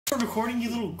Recording, you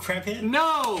little craphead?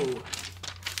 No!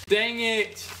 Dang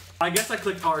it. I guess I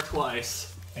clicked R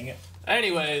twice. Dang it.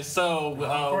 Anyways,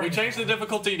 so we changed the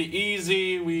difficulty to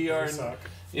easy.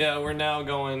 Yeah, we're now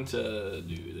going to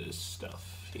do this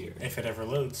stuff here. If it ever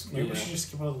loads. Maybe we should just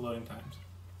skip all the loading times.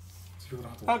 So we don't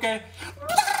have to okay.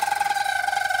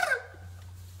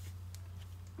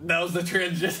 That was the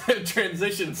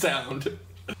transition sound.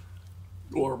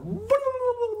 Or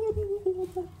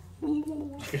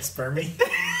like a spermie?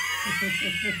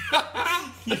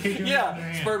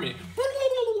 Yeah, spermie.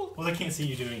 Well, they can't see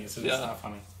you doing it, so it's not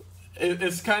funny.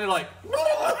 It's kind of like...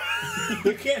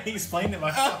 You can't explain it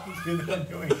myself without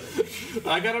doing it.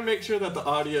 I gotta make sure that the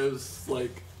audio's,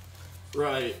 like,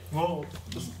 right. Well,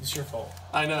 it's your fault.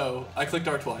 I know. I clicked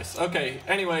R twice. Okay,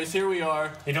 anyways, here we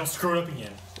are. Hey, don't screw it up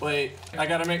again. Wait, I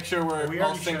gotta make sure we're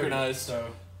all synchronized.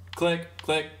 So. Click,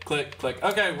 click, click, click.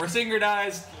 Okay, we're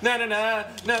synchronized. Na-na-na,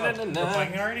 na-na-na-na. We're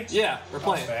playing already? Yeah, we're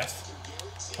playing. Fast.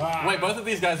 Wow. Wait, both of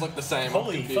these guys look the same.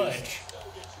 Holy fudge.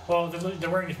 Well, they're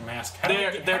wearing different masks.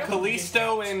 They're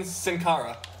Kalisto and Sin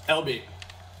Cara. LB.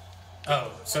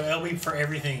 Oh, so LB for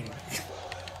everything.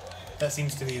 That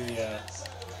seems to be the...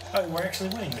 Oh, we're actually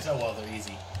winning this. Oh, well, they're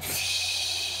easy.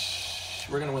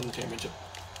 We're gonna win the championship.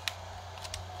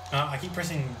 I keep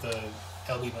pressing the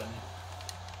LB button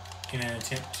in an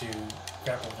attempt to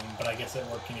grapple them, but I guess that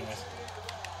worked anyways.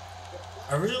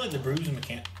 I really like the bruise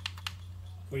mechanic.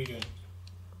 What are you doing?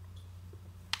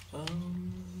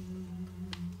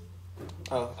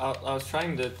 I was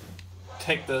trying to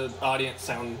take the audience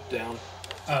sound down.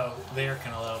 Oh, they are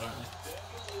kind of loud, aren't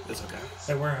they? It's okay.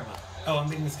 So where am I? Oh, I'm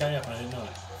beating this guy up and I didn't know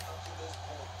it.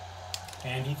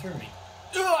 And he threw me.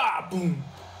 Ah, boom.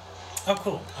 Oh,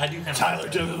 cool. I do kind of Tyler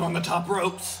did it on the top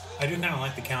ropes. I do kind of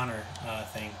like the counter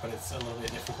thing, but it's a little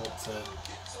bit difficult to...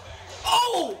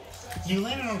 Oh! You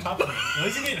landed on top of me. At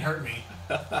least it didn't hurt me.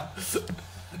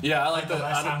 Yeah, I like the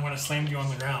last time when I slammed you on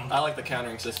the ground. I like the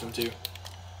countering system too.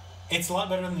 It's a lot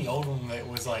better than the old one that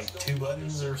was like 2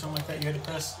 buttons or something like that you had to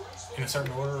press in a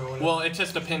certain order or whatever. Well, it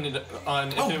just depended on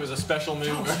if it was a special move.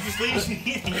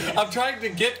 Oh, I'm trying to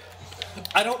get...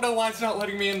 I don't know why it's not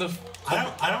letting me in the...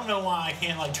 I don't know why I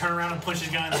can't like turn around and punch this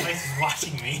guy in the face who's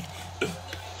watching me.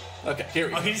 Okay, here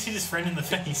we go. Oh, he just hit his friend in the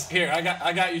face. Here, I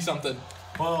got you something.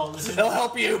 Well, this is... It'll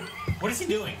help you. What is he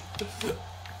doing?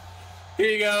 Here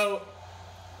you go.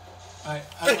 A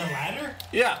ladder?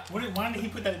 Yeah. Why did he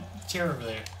put that chair over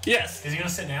there? Yes. Is he gonna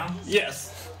sit down?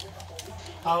 Yes.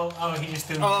 Oh, he just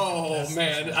threw me. Oh,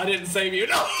 man. I didn't save you.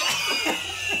 No!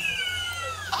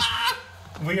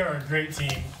 We are a great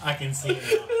team. I can see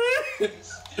it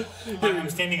now. I'm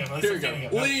standing up. Here we go.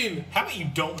 Lean. How about you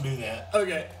don't do that?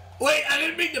 Okay. Wait, I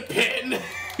didn't mean to pin.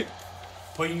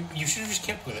 Well, you should have just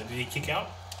kept with it. Did he kick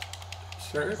out?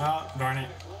 Sure. Darn it.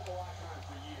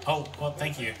 Oh, well,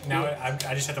 thank you. Now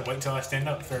I just have to wait till I stand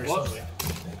up very slowly.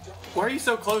 Why are you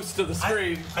so close to the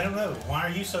screen? I don't know. Why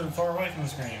are you so far away from the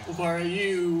screen? Why are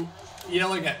you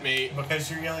yelling at me?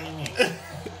 Because you're yelling at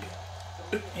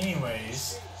me.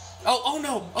 Anyways. Oh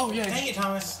no. Oh, yeah. Dang it,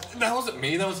 Thomas. That wasn't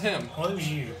me. That was him. Well, it was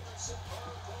you.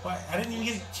 What? I didn't even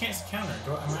get a chance to counter.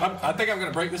 I think I'm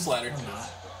going to break this ladder. I'm not.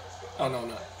 Oh, no, I'm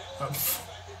not.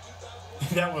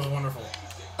 That was wonderful.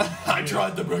 I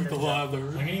tried to break the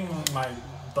ladder. I'm getting my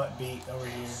butt beat over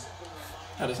here.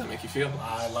 How does that make you feel?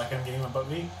 I like I'm getting my butt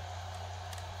beat.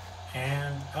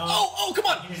 And... Oh, come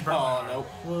on! You just broke my arm. Nope.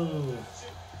 Whoa.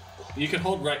 You can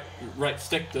hold right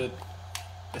stick to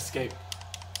escape.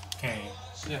 Okay.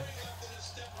 Yeah.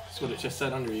 That's what it just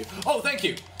said under you. Oh, thank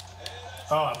you!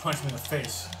 Oh, I punched him in the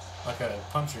face. Like a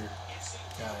puncher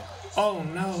guy. Oh,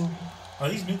 no. Are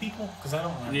these new people? Because I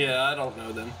don't remember. Yeah, I don't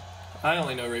know them. I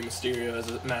only know Rey Mysterio as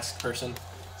a masked person.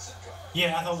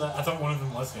 Yeah, I thought one of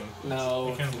them was him.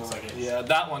 No. It kind of looks like it. Yeah,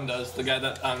 that one does. The guy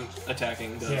that I'm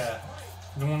attacking does. Yeah.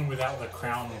 The one without the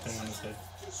crown thing on his head.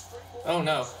 Oh,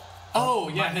 no. Oh,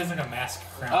 yeah. Mine has like a mask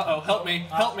crown. Uh-oh, help me,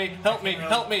 help me, help me,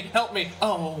 help me, help me.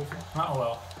 Oh. Oh,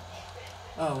 well.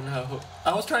 Oh, no.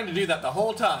 I was trying to do that the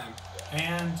whole time.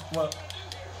 And, well,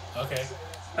 okay.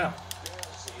 Oh.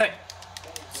 Hey.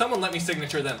 Someone let me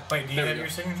signature them. Wait, do you have your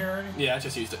signature already? Yeah, I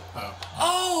just used it. Oh.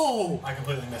 Oh! I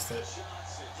completely missed it.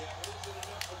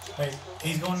 Wait,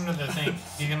 he's going into the thing.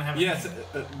 He's going to have a Yes,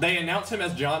 thing. they announced him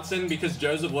as Johnson because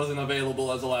Joseph wasn't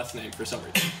available as a last name for some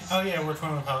reason. Oh, yeah, we're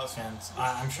 21 Pilots fans.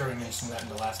 I'm sure we mentioned that in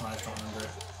the last one. I just don't remember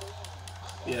it.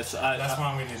 Yes, That's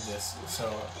why we did this.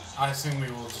 So I assume we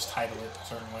will just title it a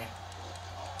certain way.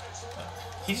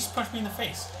 He just punched me in the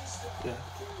face. Yeah.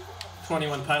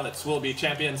 21 Pilots will be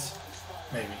champions.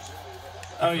 Maybe.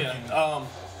 Oh, yeah.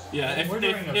 Yeah, We're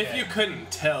doing okay. if you couldn't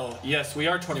tell, yes, we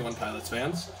are 21 Pilots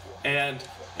fans. And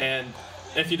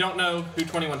if you don't know who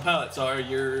 21 Pilots are,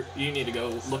 you need to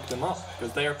go look them up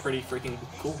because they are pretty freaking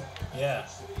cool. Yeah,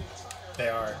 they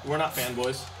are. We're not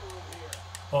fanboys.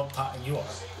 Well, you are.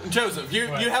 Joseph, you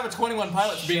have a 21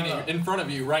 Pilots being in front of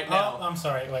you right now. Oh, I'm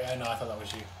sorry. Wait, I thought that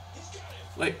was you.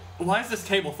 Like, why is this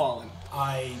table falling?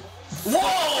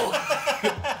 Whoa!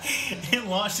 It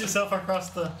launched itself across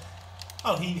the.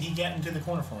 Oh, he got into the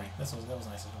corner for me. That was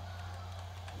nice of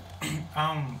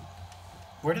him.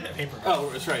 Where did that paper go?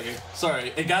 Oh, it's right here.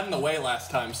 Sorry, it got in the way last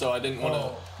time, so I didn't want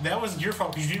to. That was your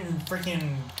fault because you didn't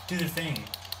freaking do the thing.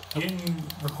 You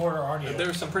didn't record our audio. There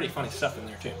was some pretty funny stuff in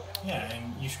there too. Yeah,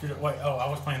 and you screwed it. Wait, I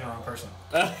was playing the wrong person.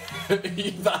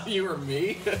 You thought you were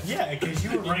me? Yeah, because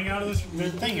you were running out of this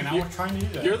thing, and I was trying to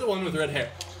do that. You're the one with red hair.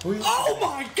 Oh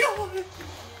my god!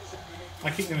 I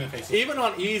kicked him in the face. Even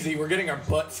on easy, we're getting our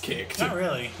butts kicked. Not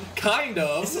really. Kind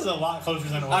of. This is a lot closer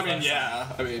than it was.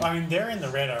 I mean, they're in the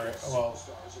red already. Well,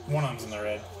 one of them's in the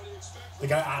red. The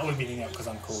guy I would be beating up because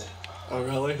I'm cool. Oh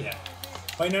really? Yeah.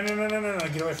 Wait, no!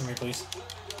 Get away from me, please.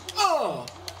 Oh!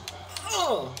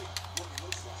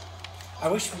 I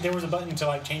wish there was a button to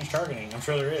like change targeting. I'm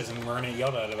sure there is, and we're gonna get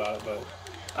yelled at about it, but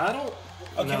I don't.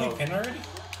 Oh, can we pin already?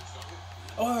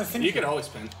 Oh, I have a finisher. You can always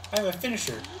pin. I have a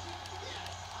finisher.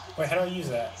 Wait, how do I use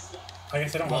that? I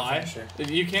guess I don't have a finisher.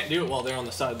 You can't do it while they're on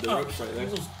the side of the ropes right there.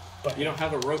 But you don't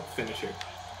have a rope finisher.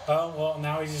 Oh, well,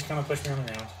 now he's just gonna push me on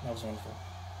the ground. That was wonderful.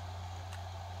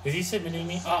 Is he submitting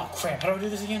me? Oh, crap. How do I do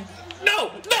this again?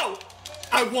 No!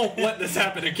 I won't let this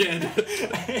happen again.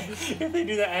 If they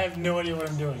do that, I have no idea what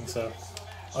I'm doing, so.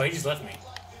 Oh, he just left me.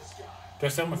 Do I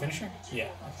still have my finisher? Yeah.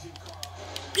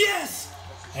 Yes!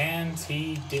 And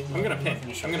he didn't. I'm gonna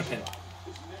pin.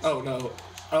 Oh, no.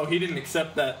 Oh, he didn't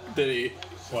accept that, did he?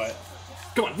 What?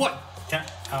 Come on, 1, 2,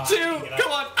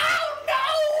 come on! Oh,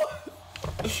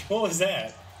 no! What was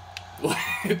that? What?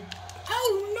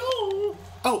 Oh,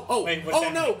 no! Oh, wait, oh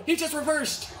no! He just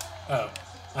reversed! Oh.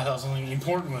 I thought something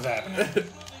important was happening.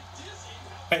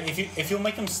 Hey, if you'll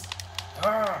make them...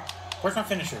 where's my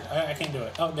finisher? I can't do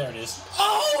it. Oh, there it is.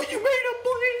 Oh, you made him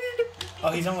bleed!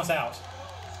 Oh, he's almost out.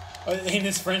 Oh, and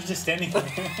his friend's just standing there.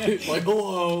 He's like,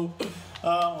 hello.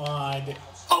 Oh, my...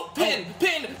 Oh, pin!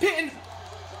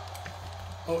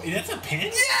 Oh, that's a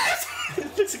pin? Yes!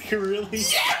 It looks like a really...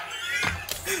 Yeah!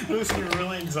 It looks like a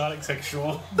really exotic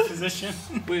sexual position.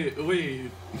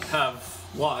 We have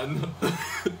won.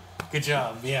 Good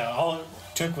job. Yeah, all it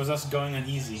took was us going on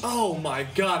easy. Oh my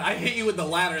god, I hit you with the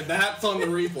ladder. That's on the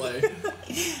replay.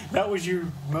 That was your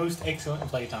most excellent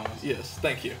play, Thomas. Yes,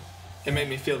 thank you. It made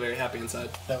me feel very happy inside.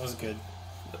 That was good.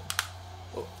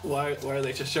 Why are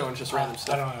they just showing random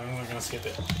stuff? I don't know. I'm going to skip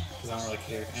it because I don't really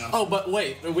care. Oh, but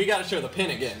wait. We got to show the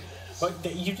pin again. But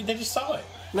they just saw it.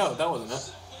 No, that wasn't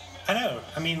it. I know.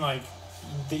 I mean, like,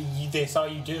 they saw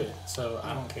you do it, so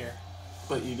I don't care.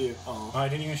 But you do. Oh, I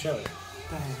didn't even show it.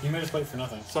 You made us wait for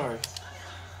nothing. Sorry.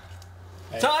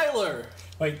 Hey. Tyler!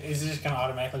 Wait, is it just going to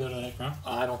automatically go to the next round?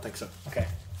 I don't think so. Okay.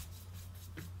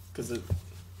 Because it...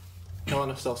 Hell in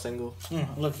a Cell single.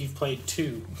 Look, you've played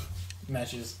 2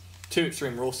 matches. 2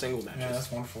 Extreme Rules single matches. Yeah, that's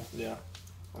wonderful. Yeah.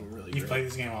 I'm really You've played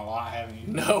this game a lot, haven't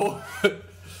you? No.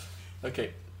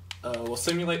 Okay. We'll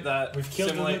simulate that. We've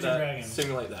killed the Ninja Dragons.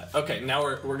 Simulate that. Okay, now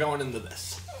we're going into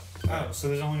this. Oh, so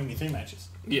there's only going to be 3 matches?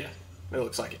 Yeah. It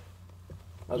looks like it.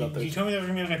 You told me there was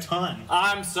going to be like a ton.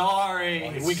 I'm sorry.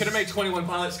 Well, we could have made 21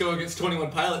 Pilots go against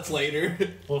 21 Pilots later.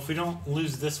 Well, if we don't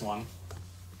lose this one...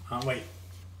 wait.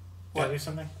 Did I do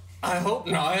something? I hope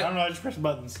not. I don't know. I just pressed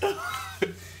buttons.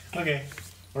 Okay.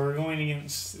 Well, we're going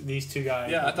against these 2 guys.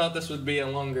 Yeah, I thought this would be a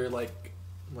longer, like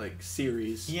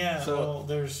series. Yeah, so, well,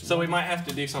 there's... So we might have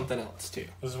to do something else, too.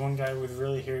 There's one guy with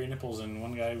really hairy nipples and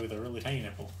one guy with a really tiny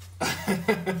nipple.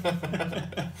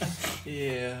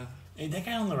 Yeah. Hey, that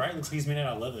guy on the right looks like he's made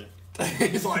out of leather.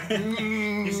 He's like,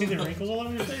 You see the wrinkles all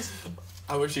over your face?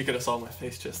 I wish you could have saw my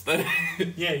face just then.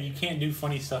 Yeah, you can't do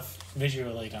funny stuff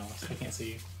visually, Thomas. I can't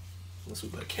see you. Unless we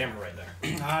put a camera right there.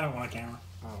 I don't want a camera.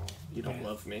 Oh, you don't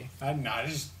love me. I mean,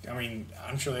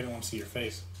 I'm sure they don't want to see your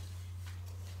face.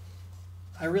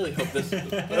 I really hope this...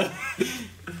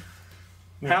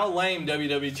 How lame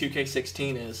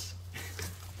WWE2K16 is.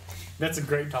 That's a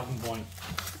great talking point.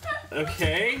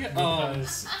 Okay.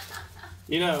 Because...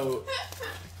 you know...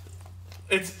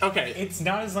 It's... Okay. It's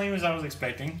not as lame as I was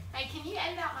expecting. Hey, can you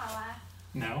edit out my laugh?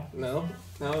 No.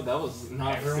 No, that was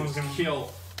not... Everyone's gonna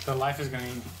kill. The life is gonna...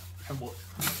 What?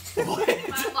 My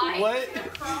life What? is gonna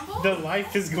crumble? The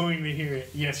life is going to hear it.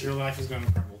 Yes, your life is going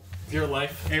to crumble. Your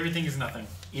life? Everything is nothing.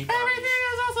 Everything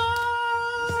is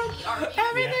awesome!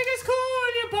 Everything is cool!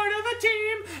 You're part of a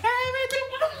team!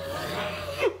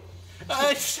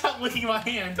 Everything... Stop licking my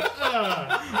hand. Oh,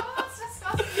 that's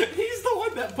disgusting. He's the one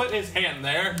that put his hand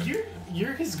there.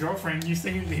 You're his girlfriend. You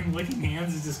say him licking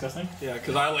hands is disgusting? Yeah,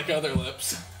 because I lick other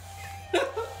lips.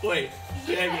 Wait.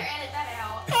 You better edit that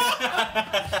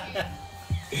out.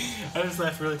 I just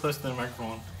laughed really close to the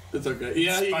microphone. It's okay.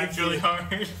 Yeah, you spiked really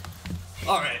hard.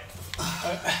 Alright.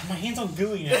 My hand's all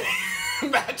gooey now.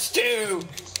 Match 2!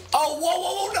 Oh,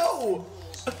 whoa, no!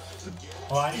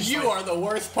 Well, you are the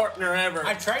worst partner ever.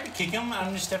 I tried to kick him.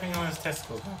 I'm just stepping on his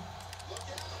testicles.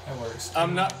 That works.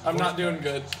 I'm not doing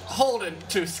good. Hold it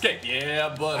to escape.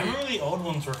 Yeah, buddy. I remember the old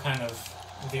ones were kind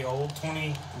of the old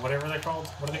 20, whatever they're called.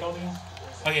 What are they called again?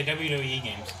 Oh yeah, WWE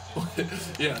games.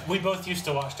 Yeah. We both used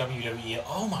to watch WWE.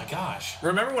 Oh my gosh.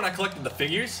 Remember when I collected the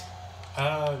figures?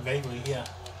 Vaguely, yeah.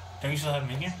 Don't you still have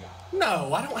them in here?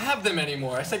 No, I don't have them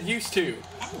anymore. I said used to.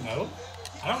 I don't know.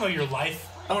 I don't know your life.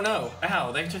 Oh no!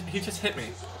 Ow! He just hit me.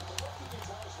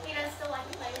 He does still like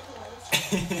to play with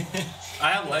toys.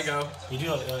 I have Lego. You do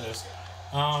like Legos.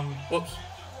 Whoops.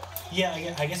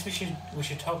 Yeah, I guess we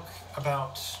should talk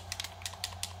about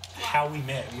how we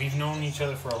met. We've known each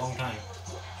other for a long time.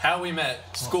 How we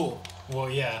met? School. Well,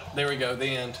 yeah. There we go. The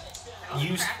end.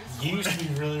 You used to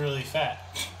be really, really fat.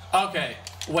 Okay.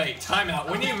 Wait. Time out.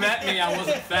 When you met me, I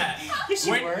wasn't fat. Yes,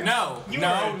 you were. No. You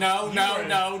No. were. No. You No. were.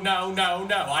 No. No. No.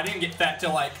 No. I didn't get fat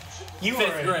till like You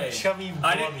fifth were grade. Chubby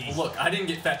blubby. Look, I didn't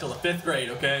get fat till the 5th grade.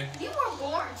 Okay. You were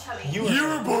born chubby. You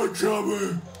were born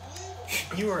chubby.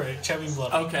 You were a chubby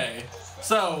blubby. Okay.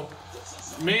 So,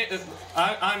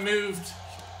 I moved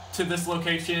to this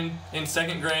location in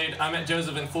 2nd grade. I met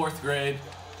Joseph in 4th grade,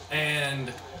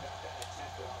 and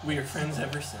we are friends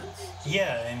ever since.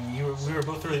 Yeah, and we were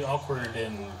both really awkward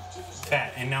and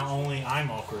fat, and now only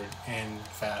I'm awkward and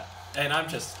fat. And I'm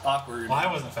just awkward. Well, I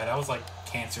wasn't fat. I was like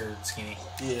cancer skinny.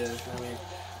 Yeah,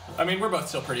 I mean, we're both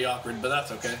still pretty awkward, but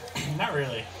that's okay. Not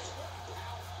really.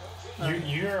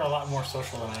 You're a lot more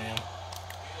social than I am.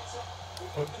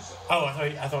 Oh,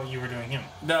 I thought you were doing him.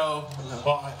 No.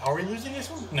 Well, are we losing this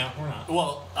one? No, we're not.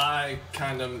 Well, I'm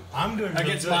doing really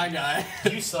against good. My guy.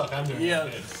 You suck. I'm doing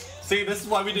really good. See, this is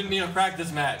why we didn't need a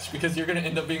practice match, because you're gonna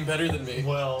end up being better than me.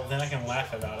 Well, then I can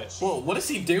laugh about it. Whoa, what is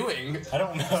he doing? I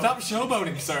don't know. Stop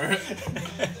showboating, sir.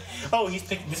 Oh,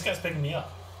 this guy's picking me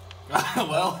up.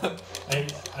 Well, I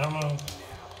don't know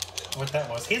what that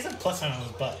was. He has a plus sign on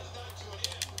his butt.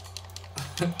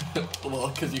 well,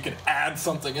 because you can add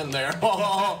something in there.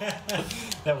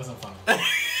 That wasn't funny.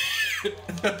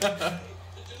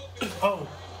 Oh,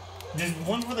 there's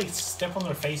one where they step on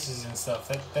their faces and stuff.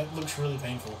 That looks really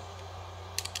painful.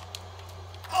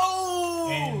 Oh!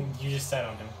 And you just sat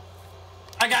on him.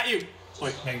 I got you.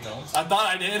 Wait, No, you don't. I thought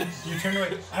I did. You turned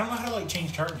away. I don't know how to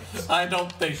change targets. I don't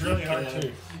think It's really you hard can.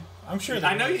 too. I'm sure.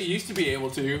 I know you used to be able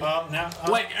to. Now.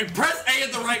 Wait, press A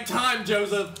at the right time,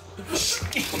 Joseph.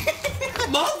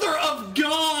 Mother of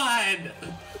God!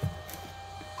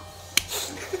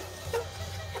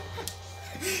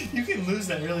 You can lose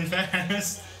that really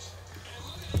fast.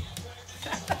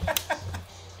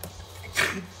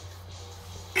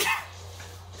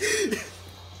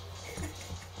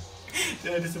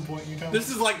 Did I disappoint you, Tom? This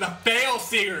is like the fail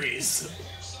series.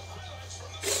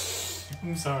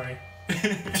 I'm sorry.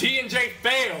 TandJ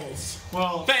fails.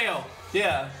 Well, Fail.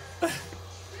 Yeah.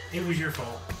 it was your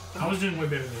fault. I was doing way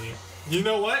better than you. You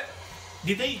know what?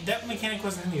 That mechanic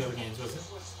wasn't in the other games, was it?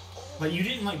 Like, you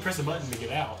didn't, press a button to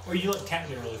get out. Or you,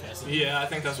 tapped it really fast. Yeah, I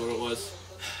think that's what it was.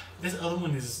 This other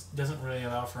one doesn't really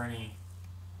allow for any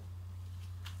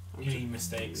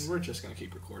mistakes. We're just gonna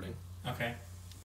keep recording. Okay.